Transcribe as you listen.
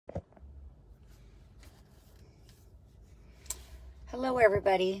Hello,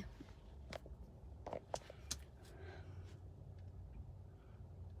 everybody.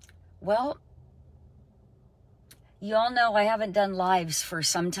 Well, you all know I haven't done lives for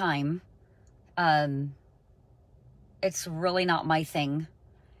some time. It's really not my thing.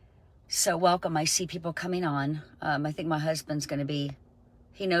 So welcome. I see people coming on. I think my husband's going to be,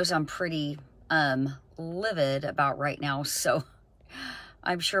 he knows I'm pretty livid about right now. So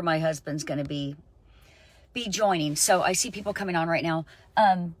I'm sure my husband's going to be joining. So I see people coming on right now.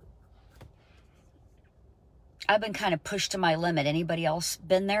 I've been kind of pushed to my limit. Anybody else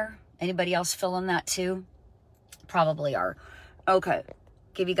been there? Anybody else feeling that too? Probably are. Okay.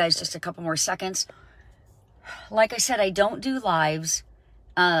 Give you guys just a couple more seconds. Like I said, I don't do lives.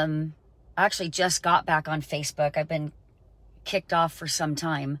 I actually just got back on Facebook. I've been kicked off for some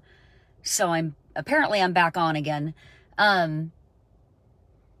time. So I'm back on again.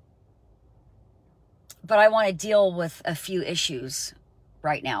 But I want to deal with a few issues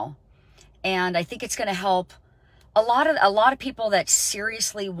right now. And I think it's going to help a lot of people that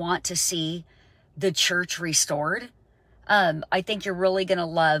seriously want to see the church restored. I think you're really going to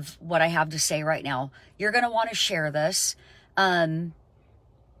love what I have to say right now. You're going to want to share this. Because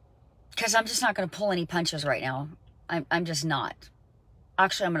I'm just not going to pull any punches right now. I'm just not.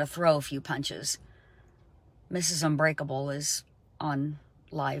 Actually, I'm going to throw a few punches. Mrs. Unbreakable is on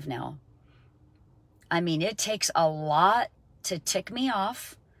live now. I mean, it takes a lot to tick me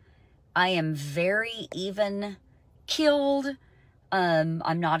off. I am very even-keeled.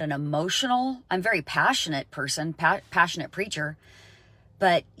 I'm not an emotional. I'm a very passionate person, passionate preacher.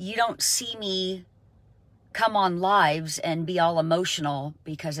 But you don't see me come on lives and be all emotional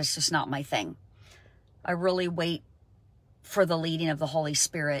because it's just not my thing. I really wait for the leading of the Holy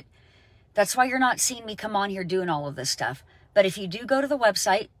Spirit. That's why you're not seeing me come on here doing all of this stuff. But if you do go to the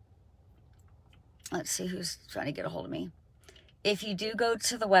website, let's see who's trying to get a hold of me. If you do go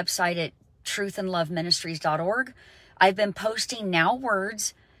to the website at truthandloveministries.org, I've been posting Now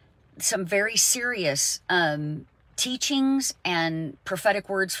Words, some very serious teachings and prophetic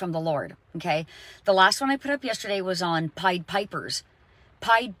words from the Lord, okay? The last one I put up yesterday was on Pied Piper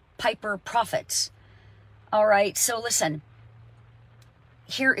prophets. All right, so listen,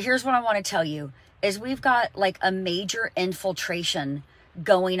 here's what I want to tell you, is we've got like a major infiltration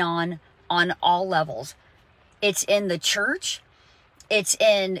going on all levels. It's in the church. It's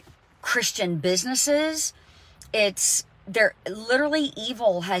in Christian businesses. It's there. Literally,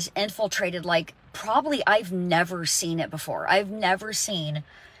 evil has infiltrated like probably I've never seen it before. I've never seen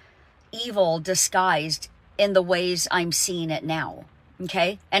evil disguised in the ways I'm seeing it now.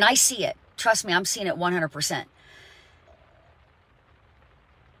 Okay. And I see it. Trust me, I'm seeing it 100%.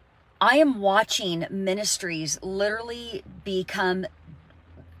 I am watching ministries literally become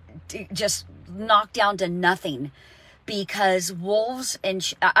just knocked down to nothing because wolves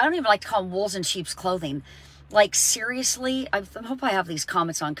and I don't even like to call them wolves in sheep's clothing. Like seriously, I hope I have these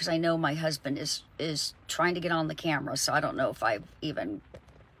comments on because I know my husband is trying to get on the camera, so I don't know if I even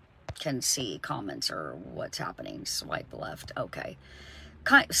can see comments or what's happening. Swipe left. Okay.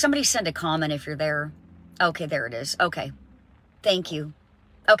 Somebody send a comment if you're there. Okay, there it is. Okay. Thank you.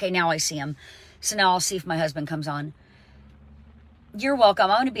 Okay, now I see him. So now I'll see if my husband comes on. You're welcome.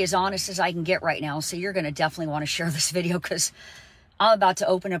 I'm going to be as honest as I can get right now. So you're going to definitely want to share this video because I'm about to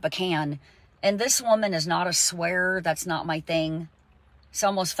open up a can. And this woman is not a swearer. That's not my thing. So I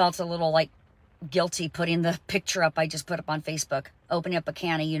almost felt a little like guilty putting the picture up I just put up on Facebook. Opening up a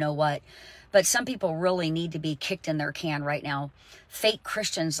can of you know what. But some people really need to be kicked in their can right now. Fake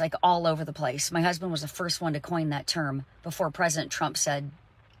Christians like all over the place. My husband was the first one to coin that term before President Trump said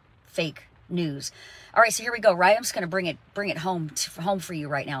fake news. All right, so here we go. Right, I'm just going to bring it home for you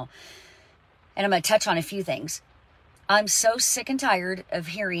right now. And I'm going to touch on a few things. I'm so sick and tired of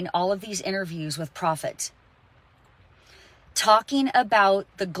hearing all of these interviews with prophets talking about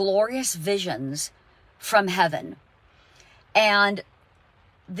the glorious visions from heaven and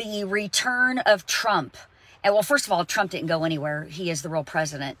the return of Trump. And well, first of all, Trump didn't go anywhere. He is the real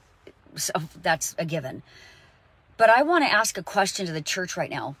president. So that's a given. But I want to ask a question to the church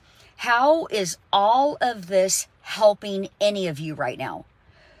right now. How is all of this helping any of you right now?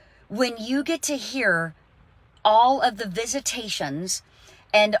 When you get to hear all of the visitations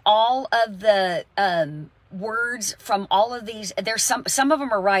and all of the words from all of these, there's some of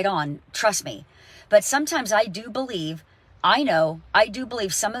them are right on, trust me. But sometimes I do believe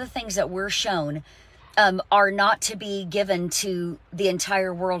some of the things that we're shown are not to be given to the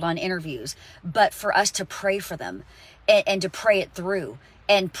entire world on interviews, but for us to pray for them and to pray it through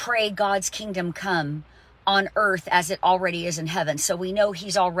and pray God's kingdom come on earth as it already is in heaven. So we know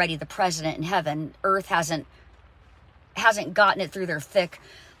he's already the president in heaven. Earth hasn't hasn't gotten it through their thick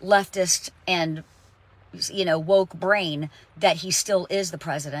leftist and, woke brain that he still is the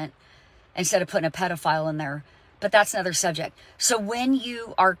president instead of putting a pedophile in there. But that's another subject. So when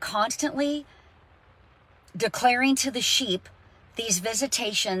you are constantly declaring to the sheep these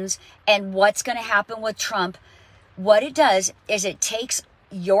visitations and what's going to happen with Trump, what it does is it takes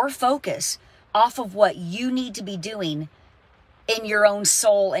your focus off of what you need to be doing in your own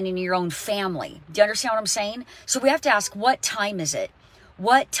soul and in your own family. Do you understand what I'm saying? So we have to ask, what time is it?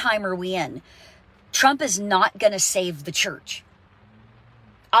 What time are we in? Trump is not going to save the church.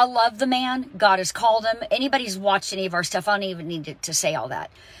 I love the man. God has called him. Anybody who's watched any of our stuff, I don't even need to say all that.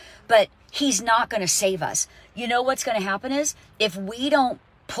 But he's not going to save us. You know what's going to happen is, if we don't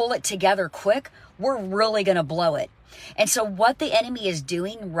pull it together quick, we're really going to blow it. And so what the enemy is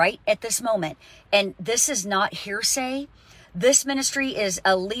doing right at this moment, and this is not hearsay, this ministry is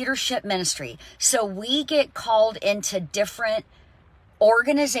a leadership ministry. So we get called into different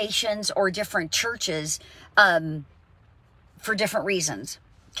organizations or different churches for different reasons.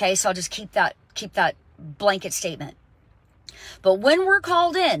 Okay, so I'll just keep that blanket statement. But when we're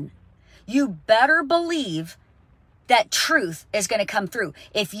called in, you better believe that truth is going to come through.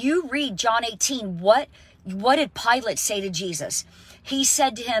 If you read John 18, what did Pilate say to Jesus? He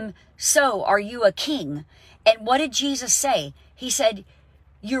said to him, "So, are you a king?" And what did Jesus say? He said,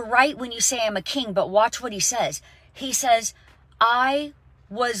 "You're right when you say I'm a king," but watch what he says. He says, "I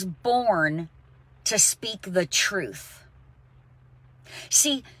was born to speak the truth."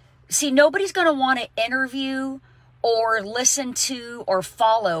 See, nobody's going to want to interview or listen to or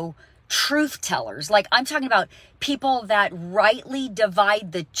follow truth tellers. Like, I'm talking about people that rightly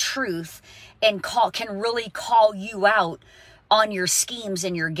divide the truth and can really call you out on your schemes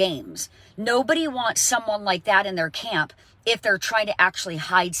and your games. Nobody wants someone like that in their camp if they're trying to actually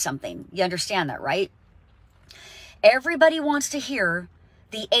hide something. You understand that, right? Everybody wants to hear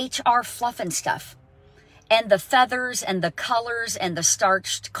the HR fluffing stuff, and the feathers and the colors and the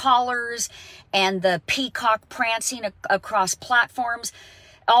starched collars and the peacock prancing across platforms,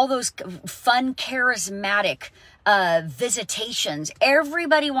 all those fun, charismatic visitations.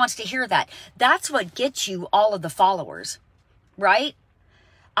 Everybody wants to hear that. That's what gets you all of the followers, right?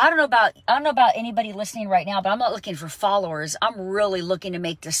 I don't know about anybody listening right now, but I'm not looking for followers. I'm really looking to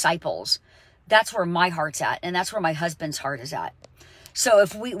make disciples. That's where my heart's at, and that's where my husband's heart is at. So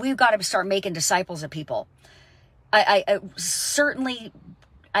if we've got to start making disciples of people. I certainly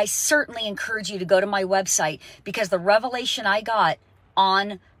encourage you to go to my website, because the revelation I got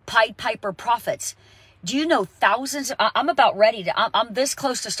on Pied Piper prophets, do you know thousands? I'm about ready to, I'm this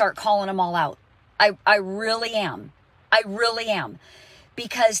close to start calling them all out. I really am. I really am.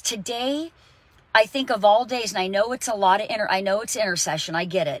 Because today, I think of all days, and I know it's a lot of I know it's intercession. I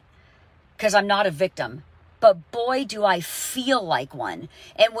get it, because I'm not a victim. But boy, do I feel like one.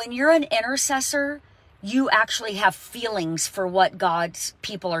 And when you're an intercessor, you actually have feelings for what God's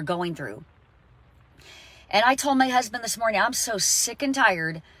people are going through. And I told my husband this morning, I'm so sick and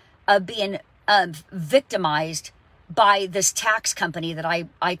tired of being victimized by this tax company that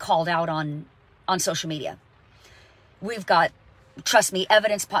I called out on social media. We've got, trust me,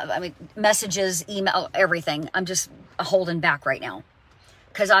 evidence, messages, email, everything. I'm just holding back right now,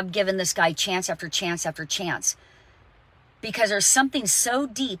 because I've given this guy chance after chance after chance. Because there's something so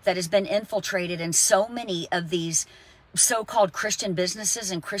deep that has been infiltrated in so many of these so-called Christian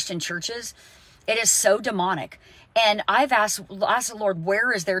businesses and Christian churches. It is so demonic. And I've asked the Lord,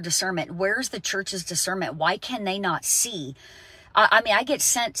 where is their discernment? Where's the church's discernment? Why can they not see? I get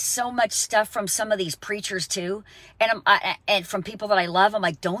sent so much stuff from some of these preachers too. And from people that I love. I'm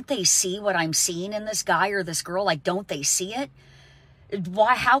like, don't they see what I'm seeing in this guy or this girl? Like, don't they see it?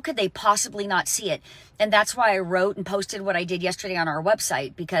 Why? How could they possibly not see it? And that's why I wrote and posted what I did yesterday on our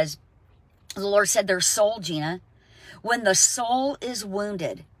website, because the Lord said their soul, Gina, when the soul is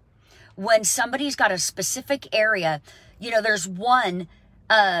wounded, when somebody's got a specific area, there's one,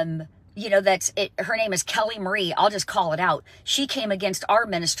 that's it. Her name is Kelly Marie. I'll just call it out. She came against our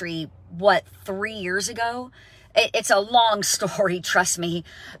ministry, 3 years ago? It's a long story, trust me,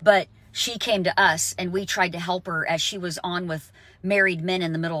 but she came to us and we tried to help her as she was on with married men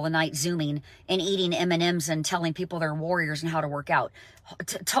in the middle of the night, Zooming and eating M&Ms and telling people they're warriors and how to work out.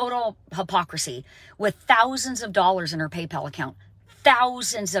 Total hypocrisy, with thousands of dollars in her PayPal account.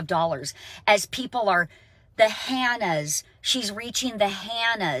 Thousands of dollars. As people are, the Hannahs, she's reaching the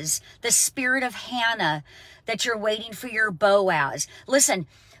Hannahs, the spirit of Hannah, that you're waiting for your Boaz. Listen,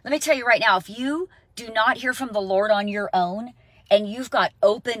 let me tell you right now, if you do not hear from the Lord on your own, and you've got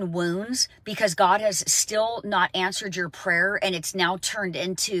open wounds because God has still not answered your prayer, and it's now turned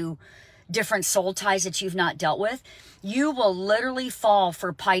into different soul ties that you've not dealt with, you will literally fall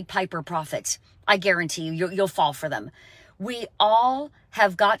for Pied Piper prophets. I guarantee you'll fall for them. We all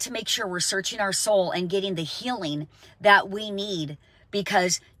have got to make sure we're searching our soul and getting the healing that we need,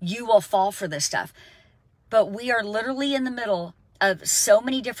 because you will fall for this stuff. But we are literally in the middle of so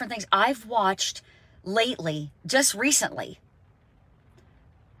many different things. I've watched lately, just recently,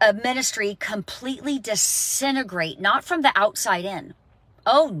 a ministry completely disintegrate, not from the outside in.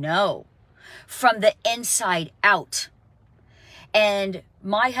 Oh no, from the inside out. And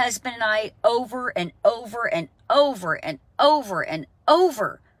my husband and I, over and over and over and over and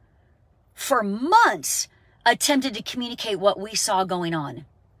over, for months, attempted to communicate what we saw going on.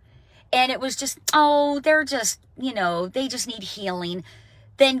 And it was just, oh, they're just, they just need healing.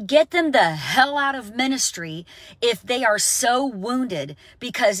 Then get them the hell out of ministry if they are so wounded,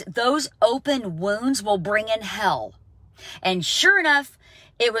 because those open wounds will bring in hell. And sure enough,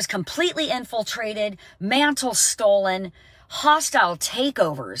 it was completely infiltrated, mantle stolen, hostile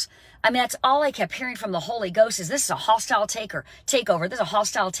takeovers. I mean, that's all I kept hearing from the Holy Ghost is, this is a hostile takeover. This is a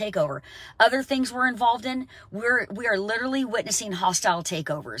hostile takeover. Other things we're involved in, we are literally witnessing hostile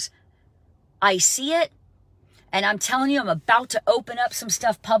takeovers. I see it, and I'm telling you, I'm about to open up some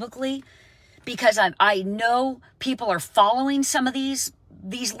stuff publicly, because I know people are following some of these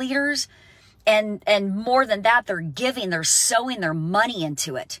leaders, and more than that, they're sowing their money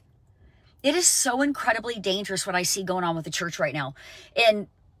into it. It is so incredibly dangerous what I see going on with the church right now. And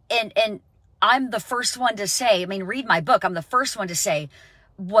I'm the first one to say, read my book. I'm the first one to say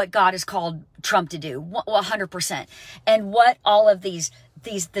what God has called Trump to do, 100%. And what all of this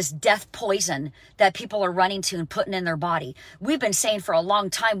death poison that people are running to and putting in their body. We've been saying for a long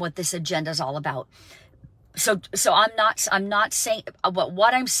time what this agenda is all about. So I'm not saying,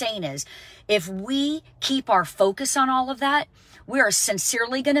 what I'm saying is, if we keep our focus on all of that, we are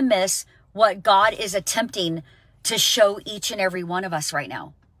sincerely going to miss what God is attempting to show each and every one of us right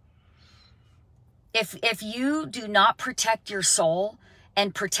now. If you do not protect your soul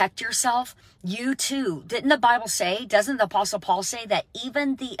and protect yourself, you too, didn't the Bible say, doesn't the Apostle Paul say that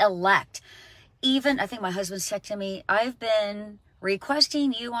even the elect, I think my husband's texting me, I've been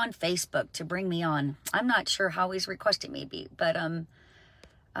requesting you on Facebook to bring me on. I'm not sure how he's requesting me, but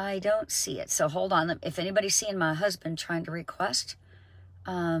I don't see it. So hold on. If anybody's seeing my husband trying to request,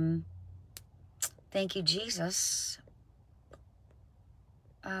 thank you, Jesus.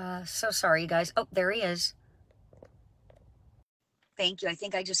 So sorry, you guys. Oh, there he is. Thank you. I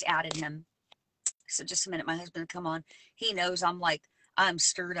think I just added him. So just a minute, my husband come on. He knows I'm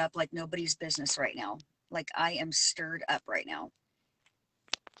stirred up like nobody's business right now. Like I am stirred up right now.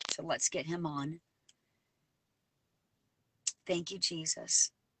 So let's get him on. Thank you,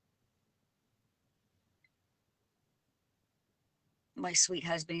 Jesus. My sweet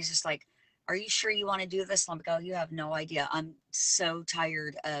husband, he's just like, are you sure you want to do this? I'm like, oh, you have no idea. I'm so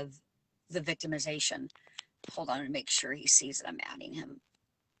tired of the victimization. Hold on and make sure he sees that I'm adding him.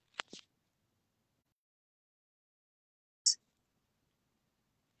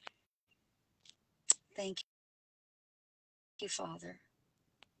 Thank you, Father.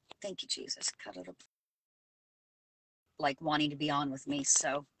 Thank you, Jesus. Cut it up. Like wanting to be on with me.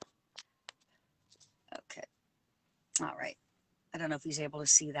 So, okay. All right. I don't know if he's able to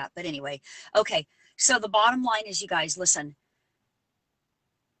see that, but anyway. Okay. So the bottom line is, you guys, listen.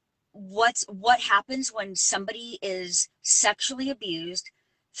 What happens when somebody is sexually abused,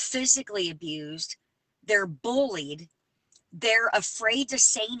 physically abused, they're bullied, they're afraid to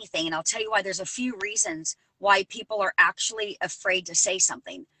say anything. And I'll tell you why. There's a few reasons why people are actually afraid to say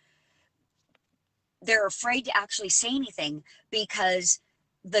something. They're afraid to actually say anything because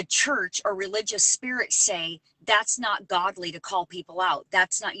the church or religious spirits say that's not godly to call people out.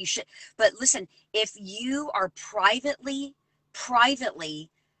 That's not, you should. But listen, if you are privately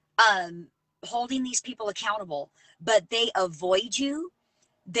holding these people accountable, but they avoid you,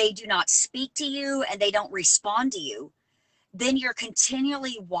 they do not speak to you, and they don't respond to you, then you're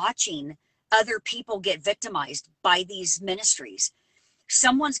continually watching other people get victimized by these ministries.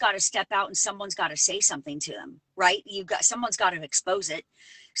 Someone's got to step out and someone's got to say something to them, right? Someone's got to expose it.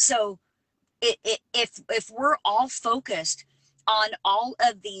 So if we're all focused on all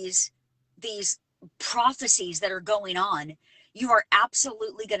of these prophecies that are going on, you are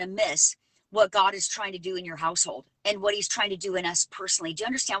absolutely going to miss what God is trying to do in your household and what he's trying to do in us personally. Do you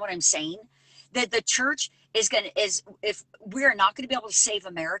understand what I'm saying? That the church if we are not going to be able to save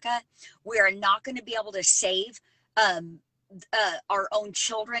America, we are not going to be able to save our own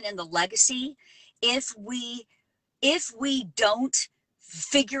children and the legacy if we don't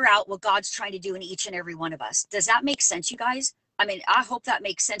figure out what God's trying to do in each and every one of us. Does that make sense, you guys? I mean, I hope that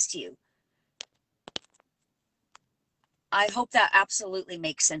makes sense to you. I hope that absolutely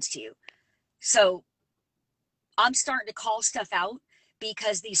makes sense to you. So I'm starting to call stuff out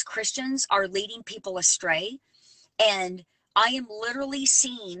because these Christians are leading people astray. And I am literally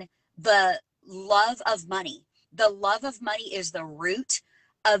seeing the love of money. The love of money is the root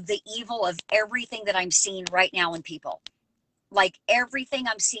of the evil of everything that I'm seeing right now in people. Like everything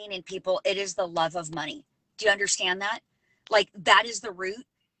I'm seeing in people, it is the love of money. Do you understand that? Like that is the root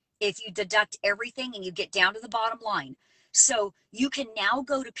if you deduct everything and you get down to the bottom line. So you can now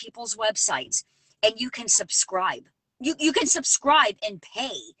go to people's websites and you can subscribe. You can subscribe and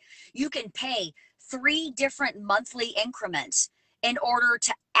pay. You can pay 3 different monthly increments in order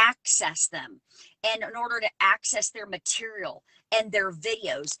to access them and in order to access their material and their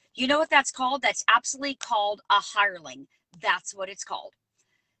videos. You know what that's called? That's absolutely called a hireling. That's what it's called.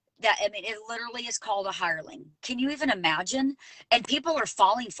 That, I mean, it literally is called a hireling. Can you even imagine? And people are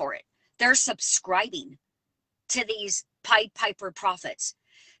falling for it. They're subscribing to these Pied Piper prophets.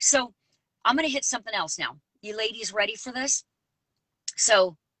 So I'm going to hit something else now. You ladies ready for this?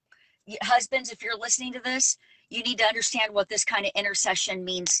 So husbands, if you're listening to this, you need to understand what this kind of intercession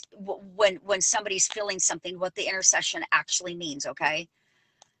means when somebody's feeling something, what the intercession actually means, okay?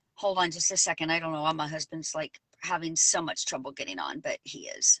 Hold on just a second. I don't know why my husband's like having so much trouble getting on, but he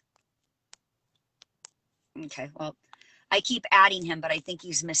is. Okay, well, I keep adding him, but I think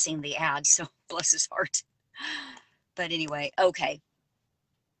he's missing the ad, so bless his heart. But anyway, okay.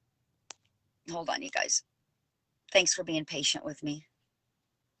 Hold on, you guys. Thanks for being patient with me.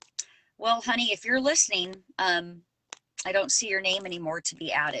 Well, honey, if you're listening, I don't see your name anymore to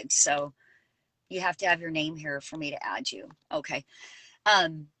be added, so you have to have your name here for me to add you. Okay.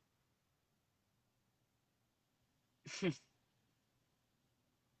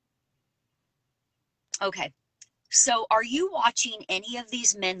 Okay. So are you watching any of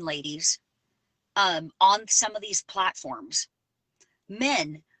these men, ladies, on some of these platforms?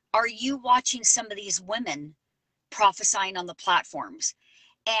 Men, are you watching some of these women prophesying on the platforms?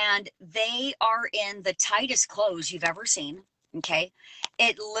 And they are in the tightest clothes you've ever seen, okay?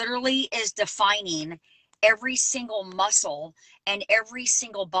 It literally is defining every single muscle and every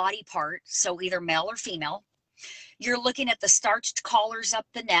single body part, so either male or female. You're looking at the starched collars up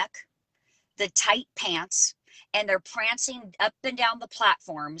the neck, the tight pants, and they're prancing up and down the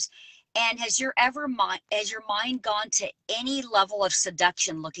platforms. And has your mind gone to any level of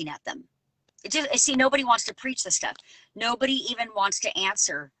seduction looking at them? It just, see, nobody wants to preach this stuff. Nobody even wants to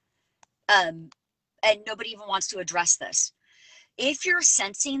answer, and nobody even wants to address this. If you're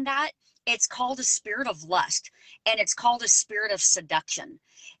sensing that, it's called a spirit of lust, and it's called a spirit of seduction.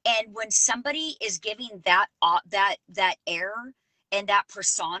 And when somebody is giving that air and that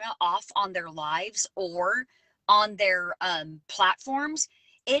persona off on their lives or on their platforms,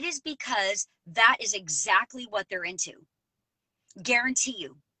 it is because that is exactly what they're into. Guarantee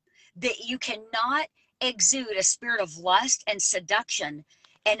you that you cannot exude a spirit of lust and seduction,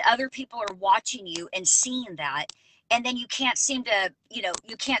 and other people are watching you and seeing that, and then you can't seem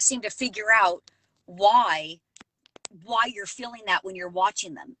to figure out why you're feeling that when you're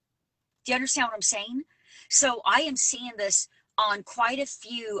watching them. Do you understand what I'm saying? So I am seeing this on quite a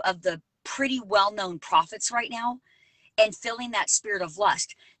few of the pretty well-known prophets right now, and feeling that spirit of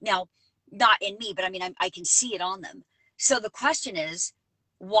lust. Now, not in me, but I mean, I can see it on them. So the question is,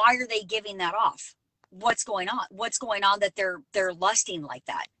 why are they giving that off? What's going on? What's going on that they're lusting like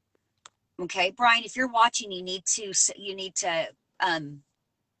that? Okay, Brian, if you're watching, you need to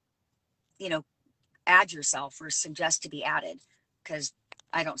add yourself or suggest to be added, because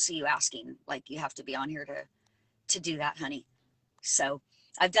I don't see you asking. Like, you have to be on here to do that, honey. So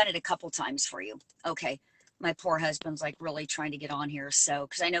I've done it a couple times for you. Okay. My poor husband's like really trying to get on here. So,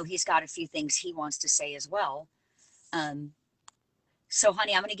 because I know he's got a few things he wants to say as well. So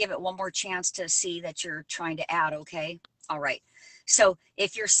honey, I'm going to give it one more chance to see that you're trying to add. Okay. All right. So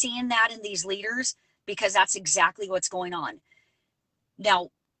if you're seeing that in these leaders, because that's exactly what's going on. Now,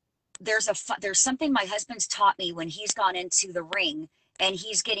 there's something my husband's taught me when he's gone into the ring and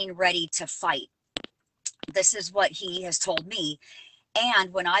he's getting ready to fight. This is what he has told me.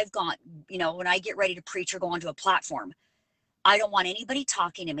 And when I've gone, when I get ready to preach or go onto a platform, I don't want anybody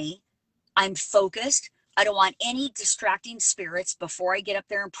talking to me. I'm focused. I don't want any distracting spirits before I get up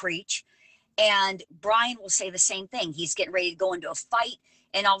there and preach. And Brian will say the same thing. He's getting ready to go into a fight,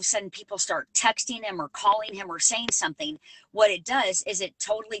 and all of a sudden people start texting him or calling him or saying something. What it does is it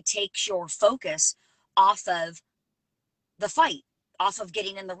totally takes your focus off of the fight, off of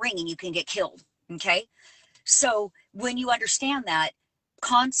getting in the ring, and you can get killed. Okay? So when you understand that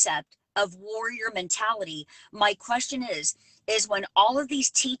concept of warrior mentality, my question is is when all of these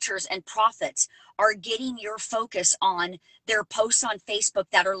teachers and prophets are getting your focus on their posts on Facebook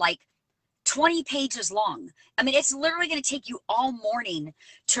that are like 20 pages long. I mean, it's literally going to take you all morning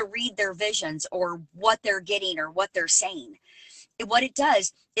to read their visions or what they're getting or what they're saying. What it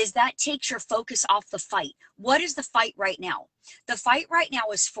does is that takes your focus off the fight. What is the fight right now? The fight right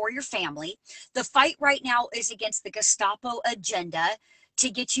now is for your family. The fight right now is against the Gestapo agenda to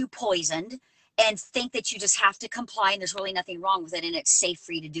get you poisoned and think that you just have to comply and there's really nothing wrong with it and it's safe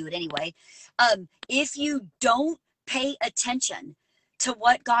for you to do it anyway. If you don't pay attention to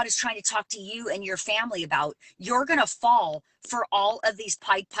what God is trying to talk to you and your family about, you're going to fall for all of these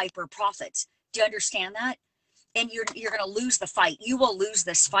Pied Piper prophets. Do you understand that? And you're going to lose the fight. You will lose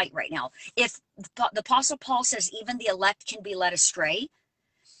this fight right now. If the Apostle Paul says even the elect can be led astray,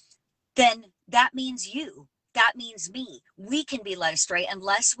 then that means you. That means me. We can be led astray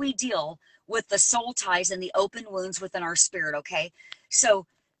unless we deal with the soul ties and the open wounds within our spirit, okay? So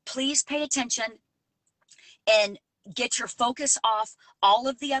please pay attention and get your focus off all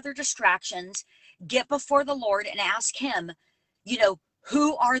of the other distractions. Get before the Lord and ask him, you know,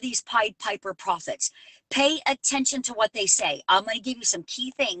 who are these Pied Piper prophets? Pay attention to what they say. I'm going to give you some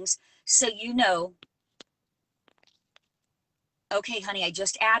key things so you know. Okay, honey, I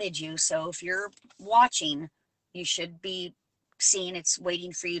just added you. So if you're watching, you should be seeing it's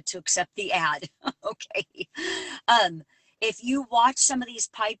waiting for you to accept the ad. Okay. If you watch some of these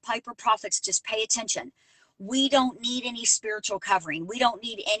Pied Piper prophets, just pay attention. We don't need any spiritual covering. We don't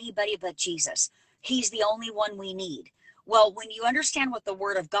need anybody but Jesus. He's the only one we need. Well, when you understand what the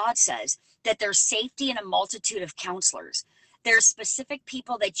Word of God says, that there's safety in a multitude of counselors, there's specific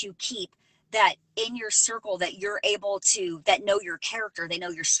people that you keep that in your circle that you're able to, that know your character, they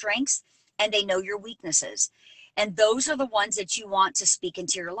know your strengths, and they know your weaknesses. And those are the ones that you want to speak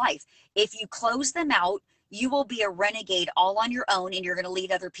into your life. If you close them out, you will be a renegade all on your own, and you're going to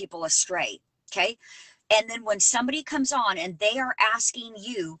lead other people astray. Okay? And then when somebody comes on and they are asking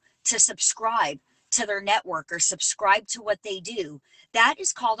you to subscribe to their network or subscribe to what they do, that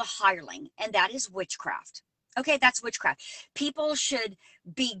is called a hireling, and that is witchcraft. Okay, that's witchcraft. People should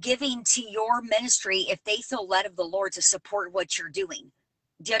be giving to your ministry if they feel led of the Lord to support what you're doing.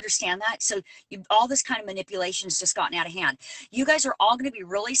 Do you understand that? So all this kind of manipulation has just gotten out of hand. You guys are all going to be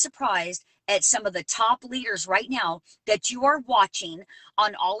really surprised at some of the top leaders right now that you are watching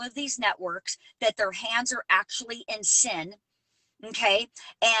on all of these networks, that their hands are actually in sin. Okay.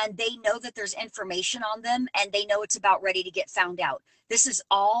 And they know that there's information on them and they know it's about ready to get found out. This is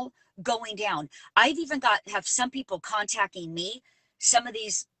all going down. I've even have some people contacting me, some of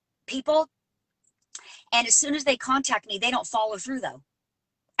these people, and as soon as they contact me, they don't follow through though.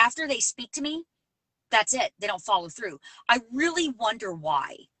 After they speak to me, that's it. They don't follow through. I really wonder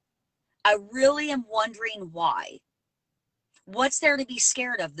why. I really am wondering why. What's there to be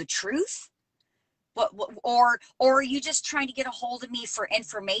scared of? The truth? Or are you just trying to get a hold of me for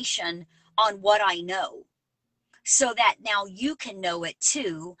information on what I know, so that now you can know it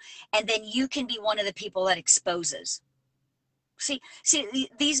too, and then you can be one of the people that exposes? See,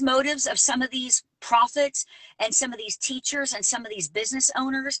 these motives of some of these prophets and some of these teachers and some of these business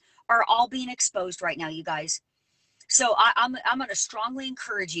owners are all being exposed right now, you guys. So I'm going to strongly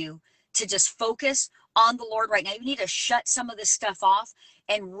encourage you to just focus on the Lord right now. You need to shut some of this stuff off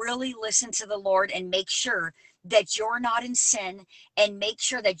and really listen to the Lord and make sure that you're not in sin, and make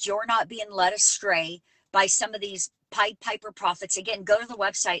sure that you're not being led astray by some of these Pied Piper prophets. Again, go to the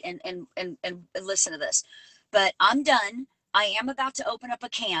website and listen to this. But I'm done. I am about to open up a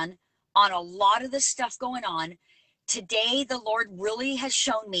can on a lot of this stuff going on. Today, the Lord really has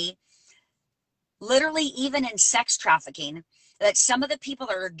shown me, literally even in sex trafficking, that some of the people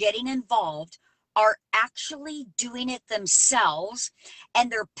that are getting involved are actually doing it themselves, and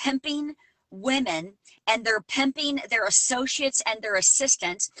they're pimping women, and they're pimping their associates and their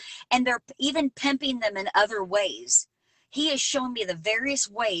assistants, and they're even pimping them in other ways. He has shown me the various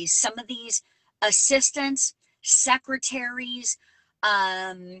ways some of these assistants, secretaries,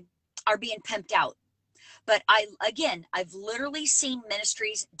 are being pimped out. But I've literally seen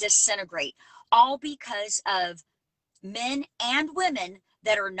ministries disintegrate, all because of men and women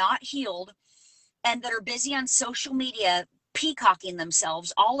that are not healed and that are busy on social media peacocking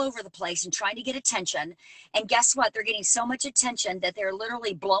themselves all over the place and trying to get attention. And guess what? They're getting so much attention that they're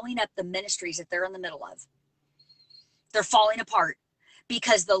literally blowing up the ministries that they're in the middle of. They're falling apart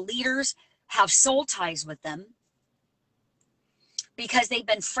because the leaders have soul ties with them, because they've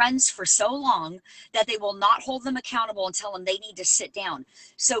been friends for so long that they will not hold them accountable and tell them they need to sit down.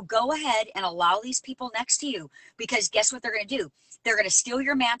 So go ahead and allow these people next to you, because guess what they're going to do? They're going to steal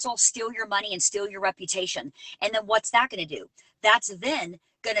your mantle, steal your money, and steal your reputation. And then what's that going to do? That's then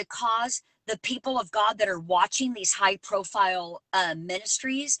going to cause the people of God that are watching these high profile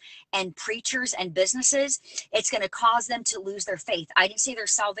ministries and preachers and businesses, it's going to cause them to lose their faith. I didn't say their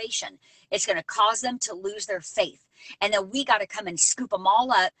salvation. It's going to cause them to lose their faith. And then we got to come and scoop them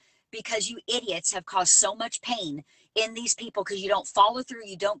all up, because you idiots have caused so much pain in these people because you don't follow through,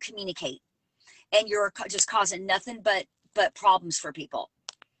 you don't communicate, and you're just causing nothing but problems for people.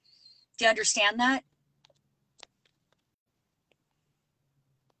 Do you understand that?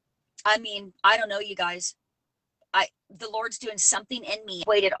 I mean, I don't know, you guys. The Lord's doing something in me.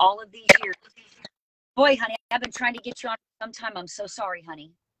 Waited all of these years. Boy, honey, I've been trying to get you on for some time. I'm so sorry,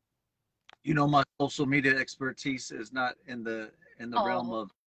 honey. You know, my social media expertise is not in the realm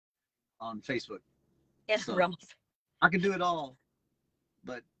of on Facebook. So realm. I can do it all,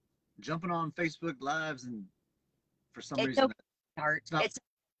 but jumping on Facebook lives, and for some reason, it's not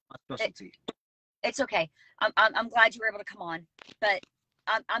my specialty. It's okay. I'm glad you were able to come on, but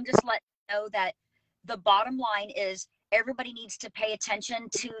I'm just letting you know that the bottom line is everybody needs to pay attention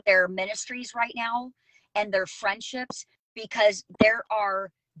to their ministries right now and their friendships, because there are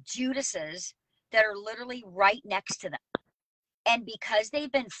Judases that are literally right next to them. And because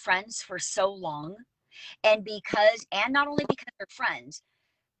they've been friends for so long, and not only because they're friends,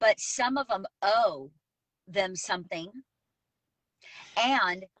 but some of them owe them something,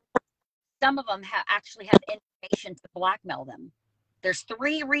 and some of them actually have information to blackmail them. There's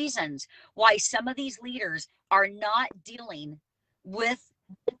 3 reasons why some of these leaders are not dealing with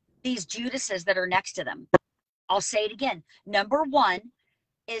these Judases that are next to them. I'll say it again. Number 1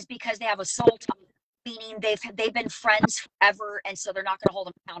 is because they have a soul tie, meaning they've been friends forever, and so they're not going to hold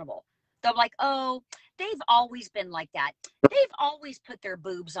them accountable. They're like, oh, they've always been like that. They've always put their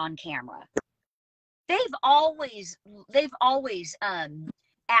boobs on camera. They've always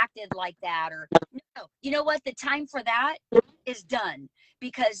acted like that. Or no, you know what? The time for that is done,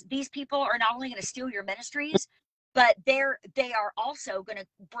 because these people are not only going to steal your ministries, but they are also going to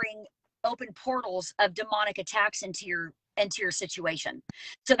bring open portals of demonic attacks into your situation.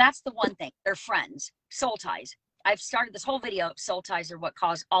 So that's the one thing. They're friends, soul ties. I've started this whole video. Soul ties are what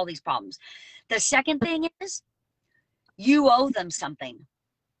cause all these problems. The second thing is you owe them something,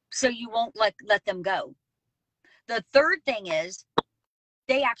 so you won't let them go. The third thing is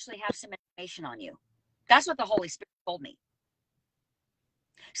they actually have some information on you. That's what the Holy Spirit told me.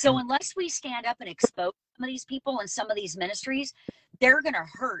 So unless we stand up and expose some of these people and some of these ministries, they're going to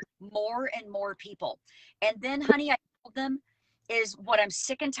hurt more and more people. And then, honey, I told them is what I'm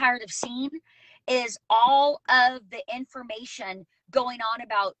sick and tired of seeing is all of the information going on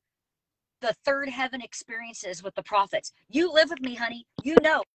about the third heaven experiences with the prophets. You live with me, honey. You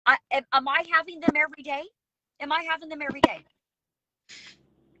know, am I having them every day? Am I having them every day?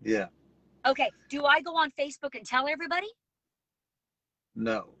 Yeah. Okay. Do I go on Facebook and tell everybody?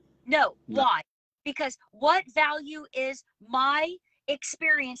 No. Why? Because what value is my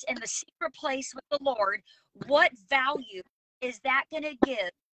experience in the secret place with the Lord? What value is that going to give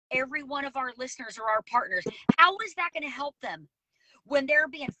every one of our listeners or our partners? How is that going to help them when they're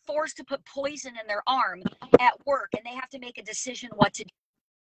being forced to put poison in their arm at work and they have to make a decision what to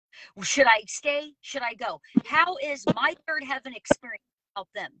do? Should I stay? Should I go? How is my third heaven experience help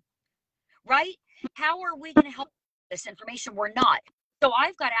them? Right? How are we going to help this information? We're not. So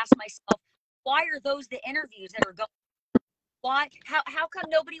I've got to ask myself, why are those the interviews that are going? Why? How come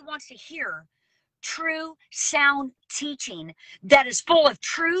nobody wants to hear true, sound teaching that is full of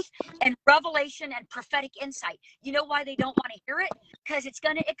truth and revelation and prophetic insight? You know why they don't want to hear it? Because it's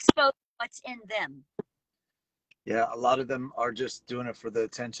going to expose what's in them. Yeah, a lot of them are just doing it for the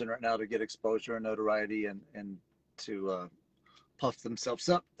attention right now to get exposure and notoriety and to puff themselves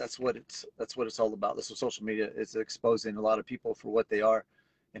up. That's what it's all about. This is social media is exposing a lot of people for what they are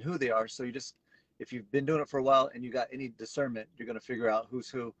and who they are. So if you've been doing it for a while and you got any discernment, you're going to figure out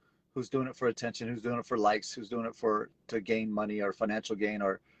who's doing it for attention, who's doing it for likes, who's doing it to gain money or financial gain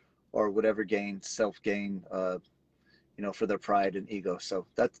or whatever gain, self gain, for their pride and ego. So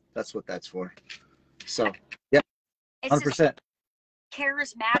that's what that's for. So yeah, 100%.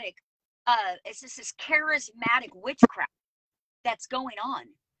 Charismatic. It's just this charismatic witchcraft that's going on,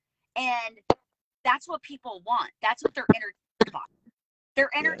 and that's what people want. That's what they're entertained by.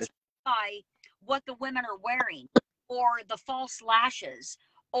 They're entertained by what the women are wearing, or the false lashes,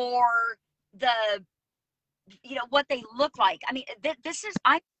 or the what they look like. I mean,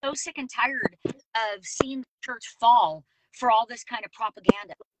 I'm so sick and tired of seeing the church fall for all this kind of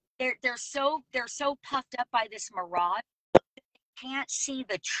propaganda. They're so puffed up by this mirage, can't see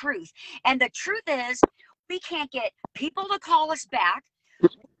the truth. And the truth is, we can't get people to call us back. We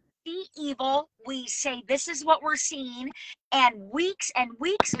see evil, we say this is what we're seeing, and weeks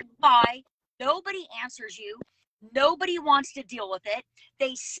go by, nobody answers you, nobody wants to deal with it.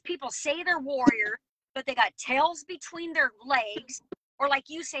 People say they're warriors, but they got tails between their legs, or like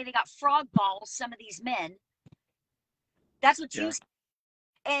you say, they got frog balls, some of these men. That's what you say.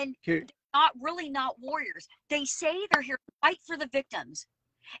 And they're not warriors. They say they're here to fight for the victims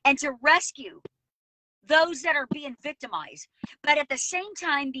and to rescue those that are being victimized. But at the same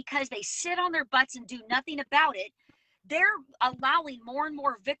time, because they sit on their butts and do nothing about it, they're allowing more and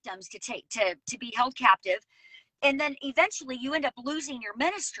more victims to be held captive. And then eventually you end up losing your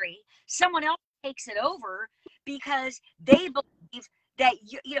ministry. Someone else takes it over because they believe that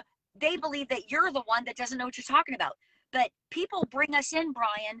they believe that you're the one that doesn't know what you're talking about. But people bring us in,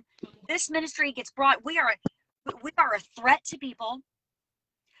 Brian. This ministry gets brought. We are a threat to people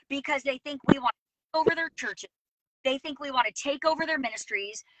because they think we want to take over their churches. They think we want to take over their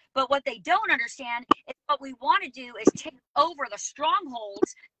ministries. But what they don't understand is what we want to do is take over the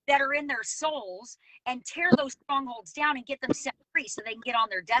strongholds that are in their souls and tear those strongholds down and get them set free so they can get on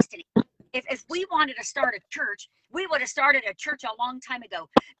their destiny. If we wanted to start a church, we would have started a church a long time ago.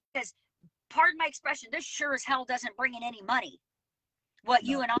 Because, pardon my expression, this sure as hell doesn't bring in any money, what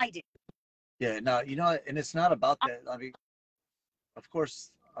you and I do. Yeah, no, and it's not about that. I mean, of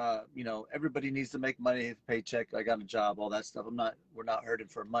course, everybody needs to make money, paycheck, I got a job, all that stuff. We're not hurting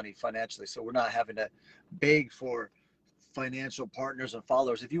for money financially. So we're not having to beg for financial partners and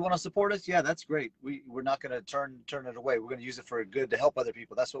followers. If you want to support us, yeah, that's great. We're not going to turn it away. We're going to use it for good to help other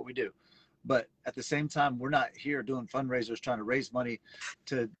people. That's what we do. But at the same time, we're not here doing fundraisers, trying to raise money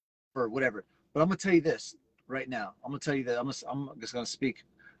for whatever. But I'm going to tell you this right now. I'm going to tell you that I'm just going to speak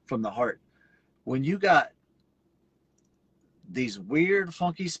from the heart. When you got these weird,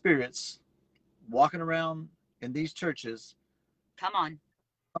 funky spirits walking around in these churches, come on,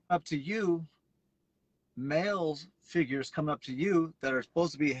 up to you, male figures come up to you that are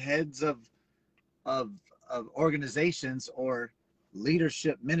supposed to be heads of organizations or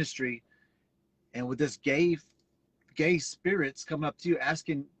leadership ministry, and with this gay spirits come up to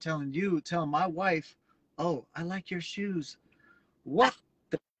you telling my wife, oh, I like your shoes. What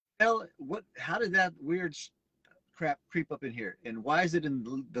the hell? How did that weird crap creep up in here? And why is it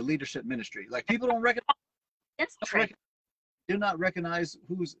in the leadership ministry? Like, people don't recognize, do not recognize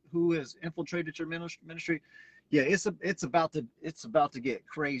who has infiltrated your ministry. Yeah, it's about to get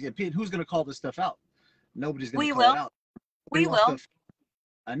crazy. And who's going to call this stuff out? Nobody's going to call it out. We will.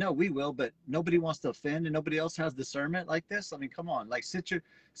 I know we will, but nobody wants to offend, and nobody else has discernment like this. I mean, come on, like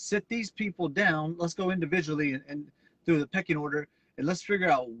sit these people down. Let's go individually and through the pecking order, and let's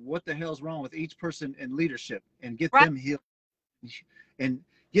figure out what the hell's wrong with each person in leadership and get them healed and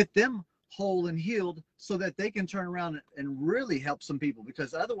get them whole and healed so that they can turn around and really help some people.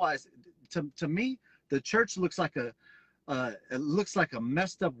 Because otherwise, to me, the church looks like a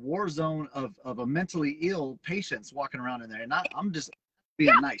messed up war zone of a mentally ill patients walking around in there. And I'm just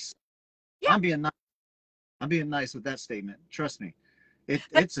being nice. Yeah. I'm being nice with that statement. Trust me.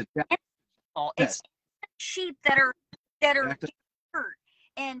 It's sheep that are hurt,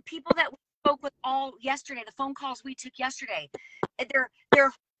 and people that we spoke with all yesterday, the phone calls we took yesterday, they're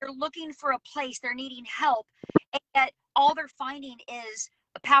looking for a place, they're needing help, and yet all they're finding is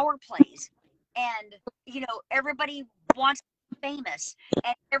power plays. And everybody wants to be famous,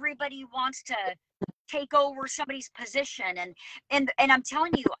 and everybody wants to take over somebody's position, and I'm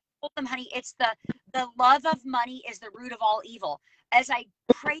telling you, I told them, honey, it's the love of money is the root of all evil. As I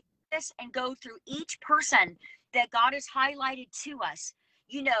pray this and go through each person that God has highlighted to us,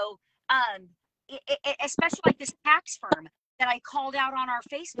 especially like this tax firm that I called out on our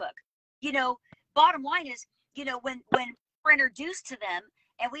Facebook, bottom line is, when we're introduced to them,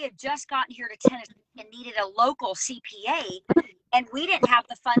 and we had just gotten here to Tennessee and needed a local CPA, and we didn't have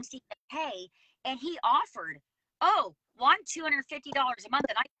the funds to even pay, and he offered, oh, $250 a month,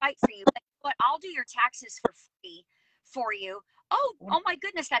 and I fight for you, but what, I'll do your taxes for free for you. Oh my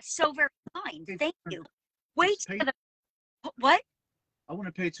goodness, that's so very kind. Thank you. Wait for the what? I want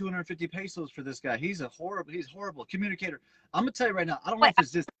to pay 250 pesos for this guy. He's horrible communicator. I'm gonna tell you right now, I don't know if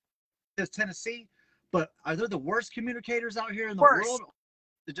it's just Tennessee, but are there the worst communicators out here in the world? Or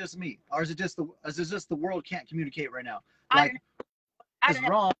is it just me? Or is it just the world can't communicate right now? Like, what's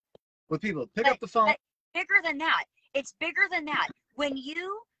wrong with people? Pick up the phone. Bigger than that. It's bigger than that. When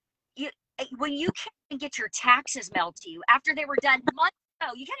you can't even get your taxes mailed to you after they were done months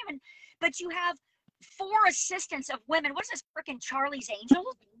ago, you can't even, but you have four assistants of women. What is this, freaking Charlie's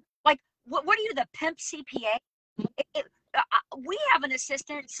Angels? Like, what are you, the pimp CPA? We have an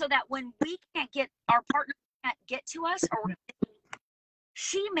assistant so that when we can't get, our partner can't get to us, or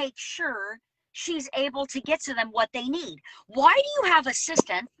she makes sure she's able to get to them what they need. Why do you have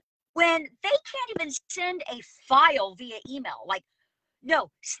assistants when they can't even send a file via email? Like,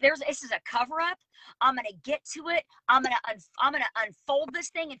 no, this is a cover up. I'm going to get to it. I'm going to unfold this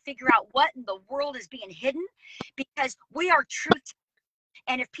thing and figure out what in the world is being hidden, because we are truth.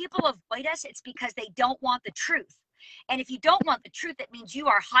 And if people avoid us, it's because they don't want the truth. And if you don't want the truth, it means you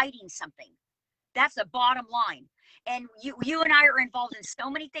are hiding something. That's the bottom line. And you and I are involved in so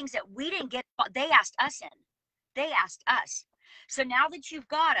many things that we didn't get. They asked us in. They asked us. So now that you've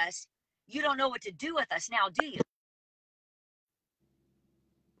got us, you don't know what to do with us now, do you?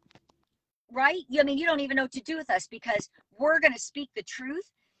 Right? I mean, you don't even know what to do with us, because we're going to speak the truth,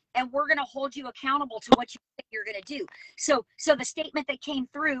 and we're going to hold you accountable to what you think you're going to do. So the statement that came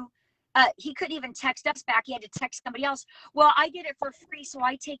through, he couldn't even text us back. He had to text somebody else. Well, I did it for free, so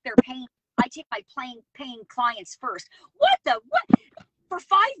I take their paying. I take my paying clients first. What? For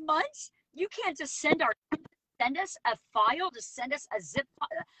 5 months, you can't just send us a file, just send us a zip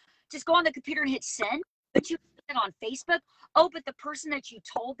file. Just go on the computer and hit send, but you put it on Facebook. Oh, but the person that you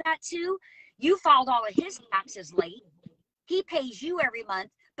told that to, you filed all of his taxes late. He pays you every month,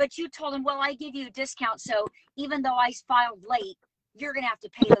 but you told him, well, I give you a discount, so even though I filed late, you're going to have to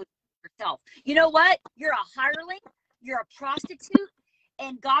pay those yourself. You know what? You're a hireling. You're a prostitute,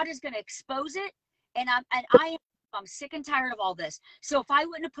 and God is going to expose it. And I'm sick and tired of all this. So if I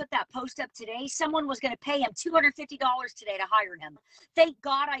wouldn't have put that post up today, someone was going to pay him $250 today to hire him. Thank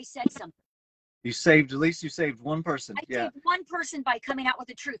God I said something. At least you saved one person. I saved one person by coming out with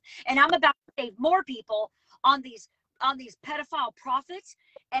the truth. And I'm about to save more people on these pedophile prophets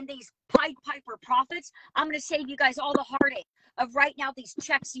and these Pied Piper prophets. I'm going to save you guys all the heartache of writing out these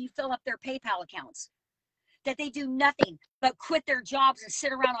checks so you fill up their PayPal accounts. That they do nothing but quit their jobs and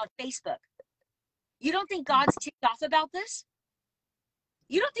sit around on Facebook. You don't think God's ticked off about this?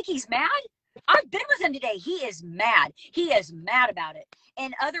 You don't think he's mad? I've been with him today. He is mad. He is mad about it.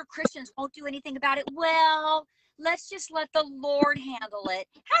 And other Christians won't do anything about it. Well, let's just let the Lord handle it.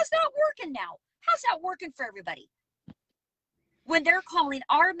 How's that working now? How's that working for everybody? When they're calling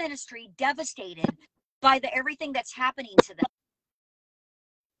our ministry devastated by everything that's happening to them.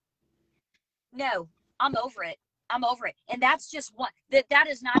 No, I'm over it. I'm over it. And that's just what, that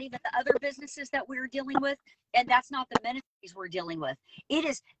is not even the other businesses that we're dealing with. And that's not the ministries we're dealing with. It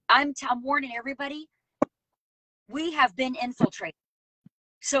is, I'm warning everybody, we have been infiltrated.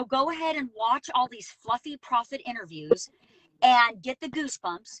 So go ahead and watch all these fluffy prophet interviews and get the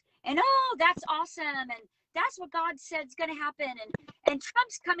goosebumps. And, oh, that's awesome. And that's what God said is going to happen. And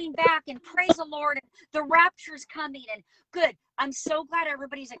Trump's coming back, and praise the Lord. And the rapture's coming, and good. I'm so glad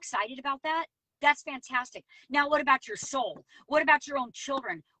everybody's excited about that. That's fantastic. Now, what about your soul? What about your own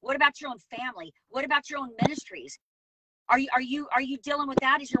children? What about your own family? What about your own ministries? Are you dealing with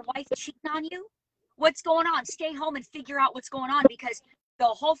that? Is your wife cheating on you? What's going on? Stay home and figure out what's going on, because the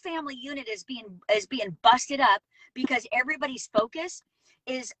whole family unit is being busted up because everybody's focus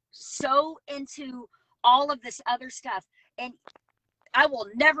is so into all of this other stuff. And I will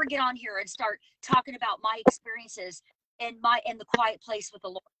never get on here and start talking about my experiences in the quiet place with the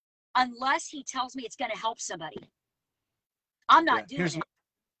Lord, unless he tells me it's going to help somebody. I'm not doing it.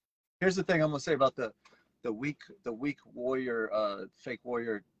 Here's the thing I'm going to say about the weak warrior, fake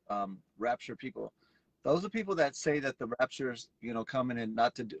warrior, rapture people. Those are people that say that the rapture's, coming and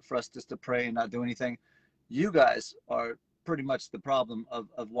for us just to pray and not do anything. You guys are pretty much the problem of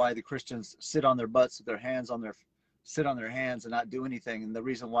why the Christians sit on their butts, sit on their hands and not do anything. And the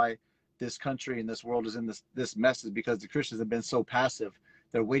reason why this country and this world is in this mess is because the Christians have been so passive.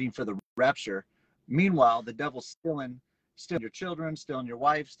 They're waiting for the rapture. Meanwhile, the devil's stealing your children, stealing your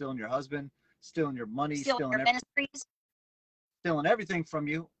wife, stealing your husband, stealing your money, stealing your ministries, stealing everything from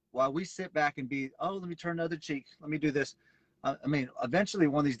you, while we sit back and let me turn the other cheek. Let me do this. Eventually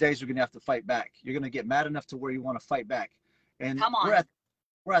one of these days you're going to have to fight back. You're going to get mad enough to where you want to fight back. And come on.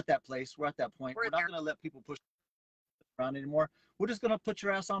 We're at that place. We're at that point. We're not going to let people push around anymore. We're just going to put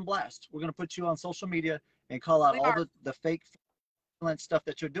your ass on blast. We're going to put you on social media and call out all the fake stuff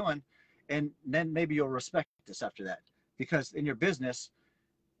that you're doing. And then maybe you'll respect us after that. Because in your business,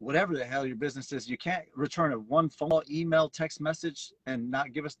 whatever the hell your business is, you can't return one phone call, email, text message and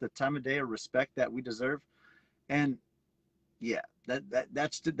not give us the time of day or respect that we deserve. And yeah,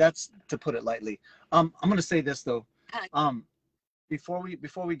 that's to put it lightly. I'm going to say this though. Before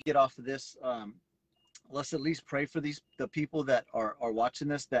we get off of this, let's at least pray for the people that are watching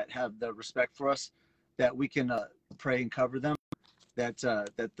this, that have the respect for us. that we can pray and cover them, that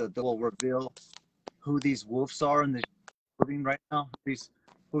the will reveal who these wolves are in the clothing right now,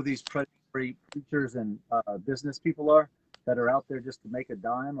 who these predatory preachers and business people are that are out there just to make a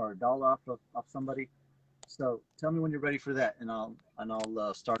dime or a dollar off somebody. So tell me when you're ready for that, and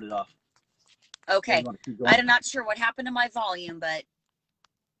I'll start it off. Okay. I'm not sure what happened to my volume, but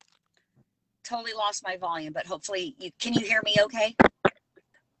totally lost my volume. But hopefully, can you hear me? Okay.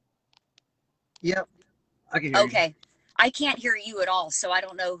 Yep, I can hear you. Okay. I can't hear you at all, so I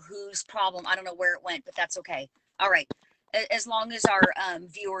don't know whose problem. I don't know where it went, but that's okay. All right. As long as our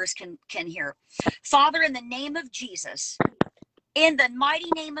viewers can hear. Father, in the name of Jesus, in the mighty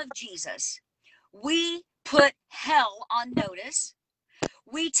name of Jesus, we put hell on notice.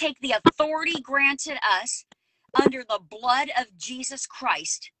 We take the authority granted us under the blood of Jesus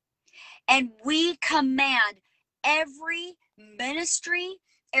Christ, and we command every ministry,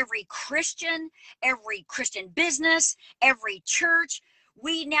 every Christian business, every church.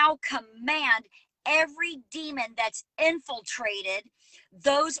 We now command every demon that's infiltrated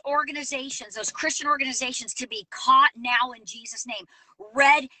those organizations, those Christian organizations, to be caught now in Jesus' name.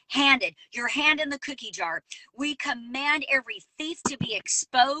 Red-handed, your hand in the cookie jar. We command every thief to be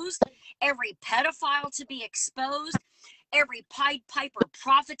exposed, every pedophile to be exposed, every Pied Piper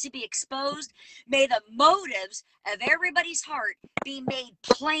prophet to be exposed. May the motives of everybody's heart be made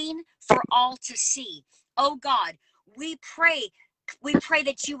plain for all to see. Oh God, we pray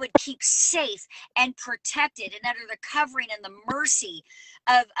that you would keep safe and protected and under the covering and the mercy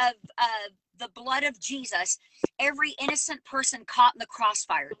of the blood of Jesus, every innocent person caught in the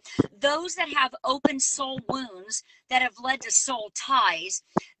crossfire. Those that have open soul wounds that have led to soul ties,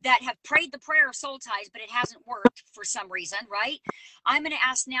 that have prayed the prayer of soul ties, but it hasn't worked for some reason, right? I'm going to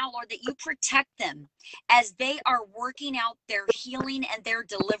ask now, Lord, that you protect them as they are working out their healing and their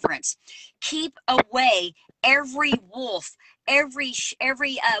deliverance. Keep away every wolf, every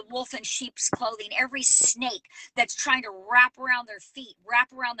wolf in sheep's clothing, every snake that's trying to wrap around their feet,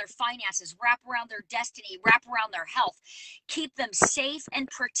 wrap around their finances, wrap around their destiny, wrap around their health. Keep them safe and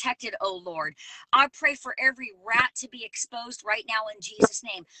protected, oh Lord. I pray for every rat to be exposed right now in Jesus'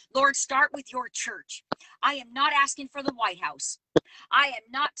 name. Lord, start with your church. I am not asking for the White House. I am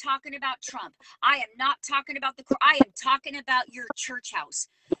not talking about Trump. I am not talking about I am talking about your church house.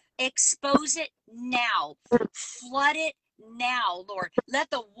 Expose it now. Flood it now, Lord. Let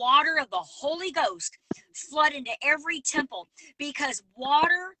the water of the Holy Ghost flood into every temple, because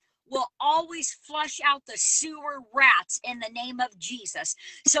water will always flush out the sewer rats in the name of Jesus.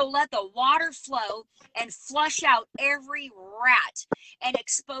 So let the water flow and flush out every rat and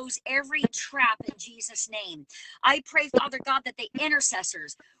expose every trap in Jesus' name. I pray, Father God, that the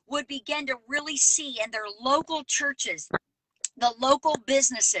intercessors would begin to really see in their local churches, the local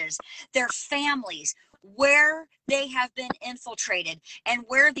businesses, their families, where they have been infiltrated and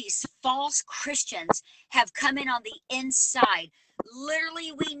where these false Christians have come in on the inside.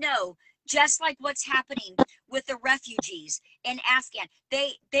 Literally, we know, just like what's happening with the refugees in Afghan,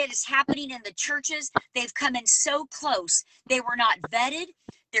 that is happening in the churches. They've come in so close. They were not vetted.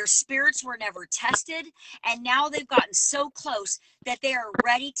 Their spirits were never tested. And now they've gotten so close that they are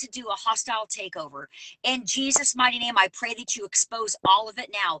ready to do a hostile takeover. In Jesus' mighty name, I pray that you expose all of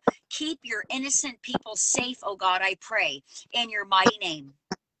it now. Keep your innocent people safe, oh God, I pray, in your mighty name.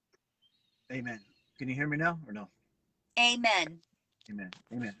 Amen. Can you hear me now or no? Amen. Amen.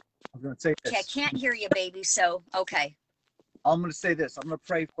 Amen. I'm going to say this. Okay, I can't hear you, baby, so, okay. I'm going to say this. I'm going to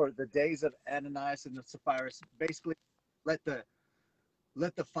pray for the days of Ananias and Sapphira. Basically, let the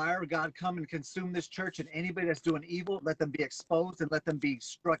fire of God come and consume this church, and anybody that's doing evil, let them be exposed and let them be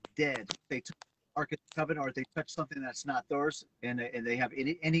struck dead. They took the Ark of the Covenant, or if they touch something that's not theirs, and they have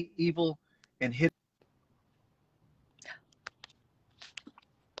any evil and hidden.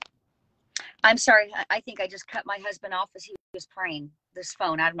 I'm sorry. I think I just cut my husband off as he was praying this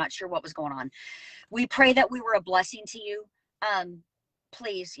phone. I'm not sure what was going on. We pray that we were a blessing to you.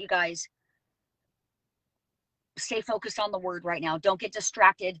 Please, you guys, stay focused on the word right now. Don't get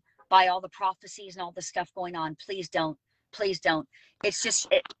distracted by all the prophecies and all the stuff going on. Please don't. Please don't. It's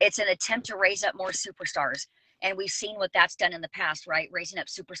just, it's an attempt to raise up more superstars. And we've seen what that's done in the past, right? Raising up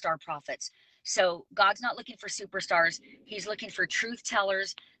superstar prophets. So God's not looking for superstars. He's looking for truth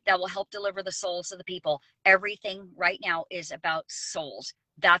tellers that will help deliver the souls of the people. Everything right now is about souls.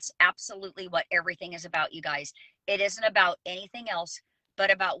 That's absolutely what everything is about, you guys. It isn't about anything else but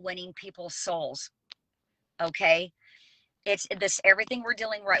about winning people's souls. Okay? It's this, everything we're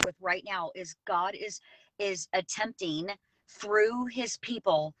dealing with right now is God is attempting through his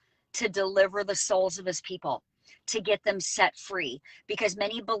people to deliver the souls of his people. to get them set free, because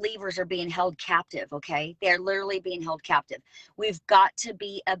many believers are being held captive. Okay, they're literally being held captive. We've got to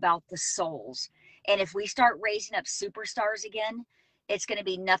be about the souls, and if we start raising up superstars again, it's going to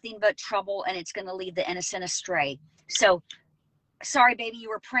be nothing but trouble, and it's going to lead the innocent astray. So sorry, baby, you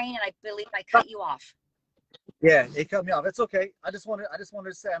were praying, and I believe I cut you off. Yeah, it cut me off. It's okay. I just wanted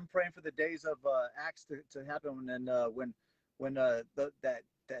to say I'm praying for the days of Acts to happen, and when Ananias,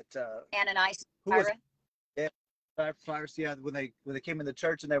 who was Cyrus, yeah, when they came in the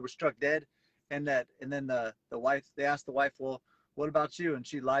church and they were struck dead, and then the wife, they asked the wife, well, what about you? And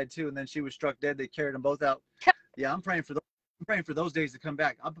she lied too, and then she was struck dead. They carried them both out. Yeah, I'm praying for those days to come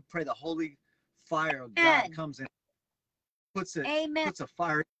back. I pray the holy fire of God comes in, puts a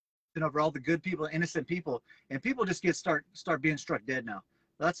fire over all the good people, innocent people, and people just start being struck dead now.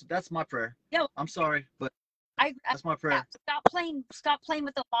 That's my prayer. No, I'm sorry, but that's my prayer. Stop playing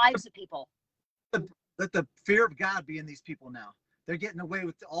with the lives of people. Let the fear of God be in these people now. They're getting away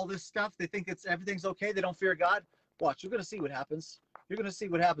with all this stuff. They think everything's okay. They don't fear God. Watch, you're gonna see what happens. You're gonna see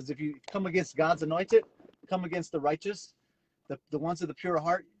what happens if you come against God's anointed, come against the righteous, the ones of the pure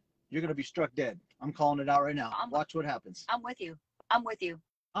heart. You're gonna be struck dead. I'm calling it out right now. Watch what happens. I'm with you. I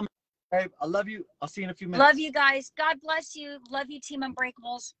love you. I'll see you in a few minutes. Love you guys. God bless you. Love you, Team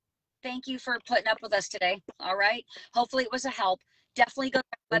Unbreakables. Thank you for putting up with us today. All right. Hopefully it was a help. Definitely go to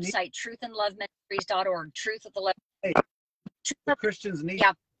our website, truthandloveministries.org. Truth at the left. Hey, Christians need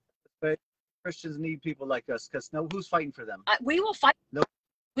Christians need people like us, because who's fighting for them? We will fight. No.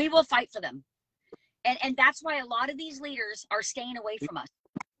 We will fight for them. And that's why a lot of these leaders are staying away from us.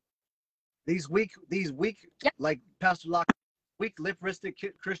 These weak, like Pastor Locke, weak lip-wristed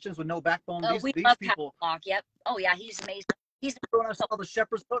Christians with no backbone. We these love people. Pastor Locke. Yep. Oh yeah, he's amazing. He's when I saw the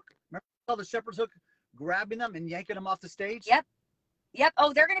shepherd's hook. Remember I saw the shepherd's hook grabbing them and yanking them off the stage? Yep.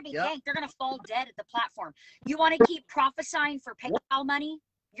 Oh, they're going to be yanked. They're going to fall dead at the platform. You want to keep prophesying for PayPal money?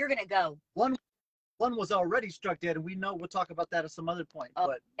 You're going to go. One was already struck dead, and we know we'll talk about that at some other point. Oh,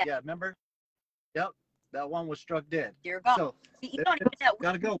 but yeah, remember? Yep, that one was struck dead. Dear God. So you don't even know.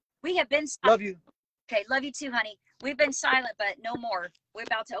 Gotta go. We have been silent. Love you. Okay, love you too, honey. We've been silent, but no more. We're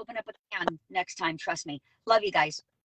about to open up a can next time. Trust me. Love you guys.